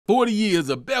40 years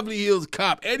of Beverly Hills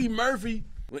Cop. Eddie Murphy,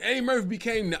 when Eddie Murphy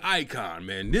became the icon,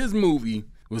 man, this movie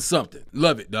was something.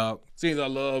 Love it, dog. Scenes I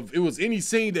love. It was any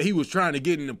scene that he was trying to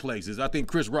get into places. I think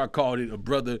Chris Rock called it a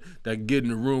brother that could get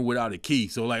in the room without a key.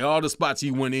 So like all the spots he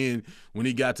went in when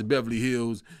he got to Beverly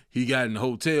Hills, he got in the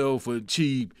hotel for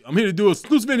cheap. I'm here to do a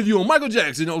exclusive interview on Michael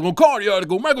Jackson. I'm gonna call the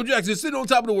article. Michael Jackson sitting on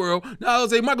top of the world. Now I'll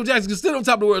say Michael Jackson can sit on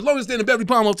top of the world as long as they in the Beverly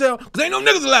Palm Hotel, because ain't no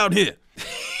niggas allowed here.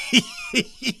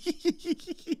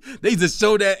 They used to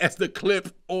show that as the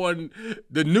clip on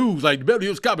the news, like the Beverly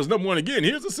Hills Cop is #1 again.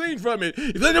 Here's a scene from it.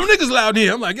 If ain't no niggas allowed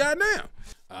here, I'm like, God damn.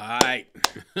 All right,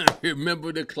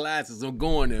 remember the classes. I'm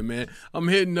going there, man. I'm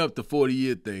hitting up the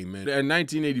 40-year thing, man. And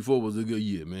 1984 was a good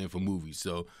year, man, for movies.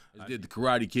 So I did The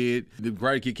Karate Kid. The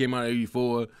Karate Kid came out in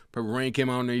 84. Purple Rain came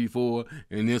out in 84.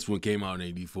 And this one came out in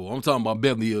 84. I'm talking about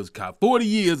Beverly Hills Cop. 40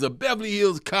 years of Beverly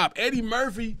Hills Cop. Eddie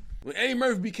Murphy, when Eddie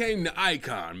Murphy became the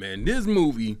icon, man, this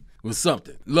movie was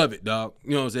something. Love it, dog.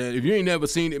 You know what I'm saying? If you ain't never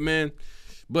seen it, man,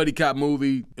 buddy cop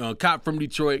movie, cop from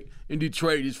Detroit. In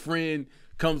Detroit, his friend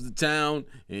comes to town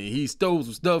and he stole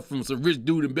some stuff from some rich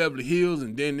dude in Beverly Hills,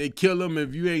 and then they kill him.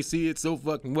 If you ain't see it, so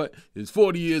fucking what? It's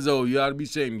 40 years old. You ought to be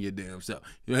ashamed of your damn self.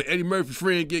 You know, Eddie Murphy's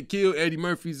friend get killed. Eddie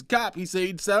Murphy's a cop. He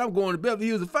decided, I'm going to Beverly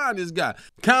Hills to find this guy.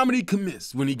 Comedy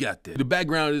commenced when he got there. The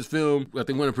background of this film, I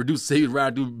think one of the producers said he was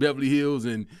riding through Beverly Hills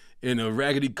and in a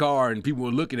raggedy car, and people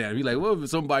were looking at him. He's like, what if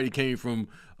somebody came from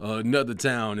another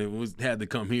town and had to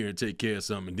come here and take care of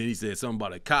something? And then he said something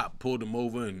about a cop pulled him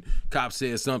over, and cop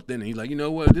said something, and he's like, you know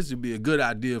what, this would be a good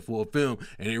idea for a film.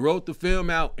 And they wrote the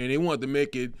film out, and they wanted to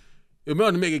make it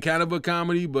kind of a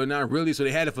comedy, but not really. So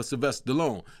they had it for Sylvester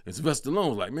Stallone. And Sylvester Stallone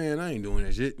was like, man, I ain't doing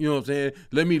that shit. You know what I'm saying?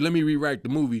 Let me rewrite the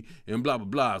movie and blah, blah,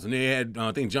 blah. So they had,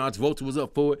 I think John Travolta was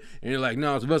up for it. And they're like,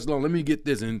 no, Sylvester Stallone, let me get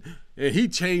this. And he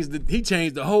changed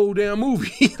the whole damn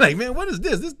movie. Like, man, what is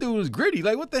this? This dude is gritty.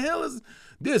 Like, what the hell is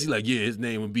this? He's like, yeah, his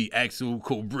name would be Axel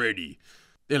Cobretti.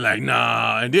 They're like,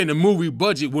 nah. And then the movie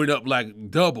budget went up like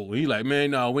double. He's like,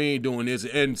 man, no, we ain't doing this.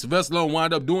 And Sylvester Stallone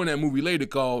wound up doing that movie later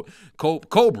called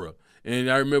Cobra. And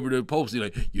I remember the poster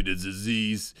like, you're the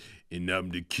disease and I'm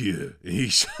the cure. And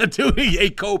he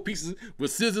ate cold pieces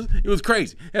with scissors. It was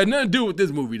crazy. It had nothing to do with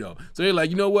this movie though. So they're like,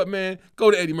 you know what, man?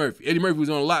 Go to Eddie Murphy. Eddie Murphy was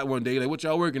on a lot one day. Like, what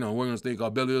y'all working on? Working on this thing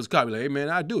called Beverly Hills Cop. Like, hey man,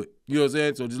 I'll do it. You know what I'm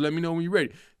saying? So just let me know when you're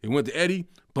ready. They went to Eddie,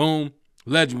 boom,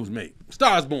 legend was made.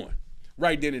 Stars born.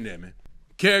 Right then and there, man.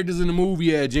 Characters in the movie,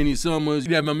 you had Jenny Summers,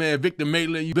 you had my man Victor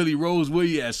Maitland, Billy Rosewood,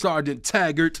 you had Sergeant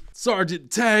Taggart.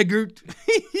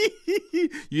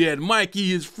 You had Mikey,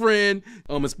 his friend,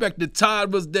 Inspector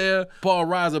Todd was there. Paul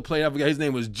Reiser played, I forgot his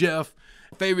name was Jeff.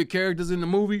 Favorite characters in the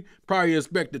movie, probably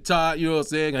Inspector Todd, you know what I'm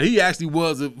saying? He actually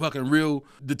was a fucking real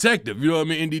detective, you know what I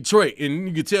mean, in Detroit. And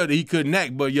you could tell that he couldn't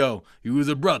act, but yo, he was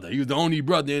a brother. He was the only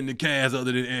brother in the cast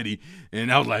other than Eddie.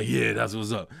 And I was like, yeah, that's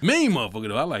what's up. Mean motherfucker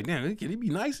though. I was like, damn, can he be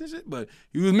nice and shit? But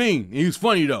he was mean. He was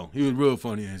funny though. He was real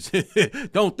funny and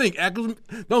shit. Don't think Axel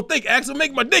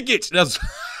make my dick itch. That's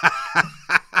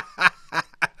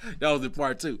that was in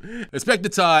part 2. Inspector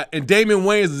Todd and Damon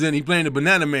Wayans is in. He playing the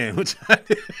Banana Man, which I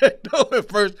didn't know at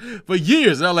first for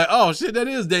years. And I was like, oh shit, that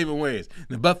is Damon Wayans.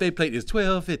 The buffet plate is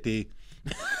 $12.50.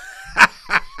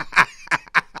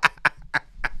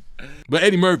 But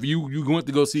Eddie Murphy, you went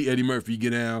to go see Eddie Murphy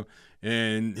get down,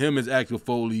 and him as Axel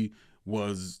Foley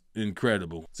was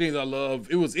incredible. Scenes I love.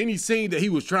 It was any scene that he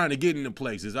was trying to get into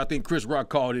places. I think Chris Rock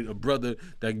called it a brother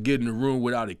that could get in the room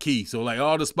without a key. So like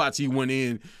all the spots he went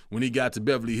in when he got to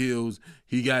Beverly Hills,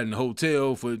 he got in the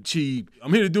hotel for cheap.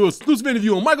 I'm here to do a exclusive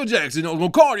interview on Michael Jackson. I'm gonna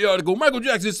call the article. Michael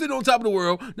Jackson sitting on top of the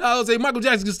world. Now I'll say Michael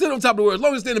Jackson can sit on top of the world as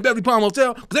long as they in the Beverly Palm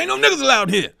Hotel, because ain't no niggas allowed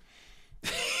here.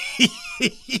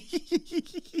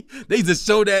 They used to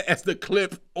show that as the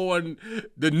clip on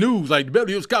the news, like the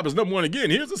Beverly Hills Cop is #1 again.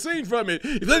 Here's a scene from it.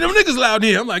 If ain't no niggas allowed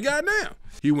here, I'm like, God damn.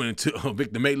 He went into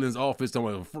Victor Maitland's office, talking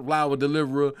about a flower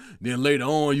deliverer. Then later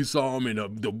on, you saw him in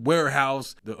the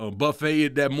warehouse, the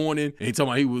buffet that morning. And he talking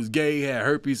about he was gay, had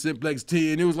herpes simplex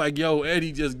T. And it was like, yo,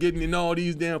 Eddie just getting in all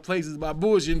these damn places by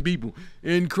bullshitting people.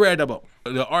 Incredible.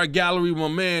 The art gallery, my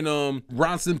man,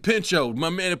 Ronson Pinchot,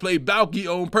 my man that played Balky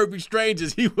on Perfect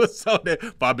Strangers, he was on there.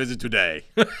 5 visits today.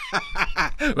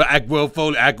 Actwell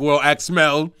Foley, Act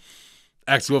Smell.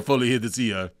 Axel Foley here to see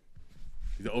her.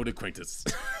 He's an old acquaintance.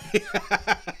 Get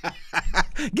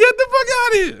the fuck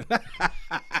out of here.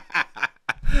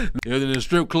 They was in a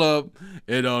strip club,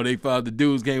 and they found the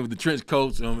dudes came with the trench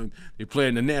coats. They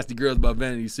playing the Nasty Girls by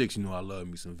Vanity 6. You know I love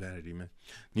me some Vanity, man.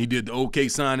 He did the OK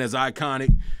sign that's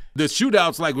iconic. The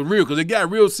shootouts like were real, because it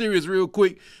got real serious real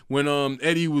quick when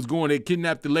Eddie was going, they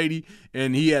kidnapped the lady,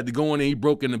 and he had to go in and he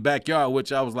broke in the backyard,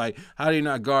 which I was like, how do they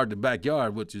not guard the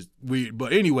backyard, which is weird.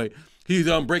 But anyway, He's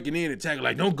breaking in and attacking,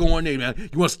 like, don't go in there, man.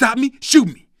 You want to stop me? Shoot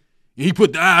me. And he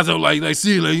put the eyes up like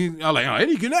see, like, I was like, oh,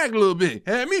 he can act a little bit.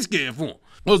 Had me scared for him.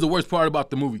 What was the worst part about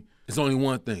the movie? It's only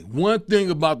one thing. One thing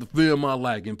about the film I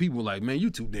like, and people were like, man, you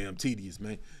too damn tedious,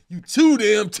 man. You too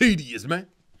damn tedious, man.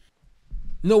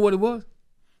 You know what it was?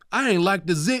 I ain't like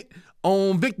the zit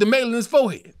on Victor Malin's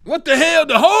forehead. What the hell?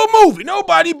 The whole movie,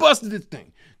 nobody busted this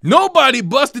thing. Nobody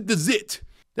busted the zit.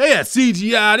 They had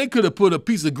CGI. They could have put a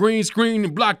piece of green screen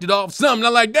and blocked it off. Something.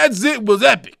 I'm like, that zit was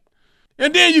epic.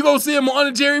 And then you go see him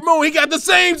on Jerry Moon. He got the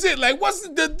same zit. Like, what's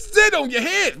the zit on your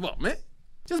head for, man?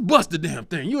 Just bust the damn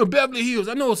thing. You in Beverly Hills.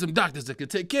 I know some doctors that can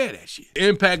take care of that shit.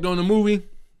 Impact on the movie,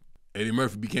 Eddie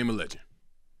Murphy became a legend.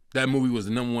 That movie was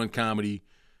the #1 comedy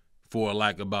for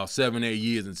like about 7-8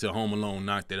 years until Home Alone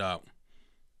knocked it out.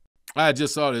 I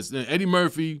just saw this. Eddie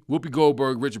Murphy, Whoopi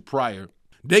Goldberg, Richard Pryor,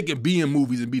 they can be in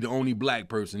movies and be the only black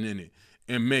person in it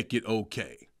and make it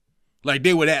okay. Like,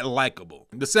 they were that likable.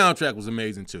 The soundtrack was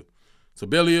amazing too. So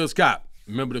Beverly Hills Cop,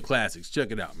 remember the classics.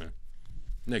 Check it out, man.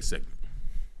 Next segment.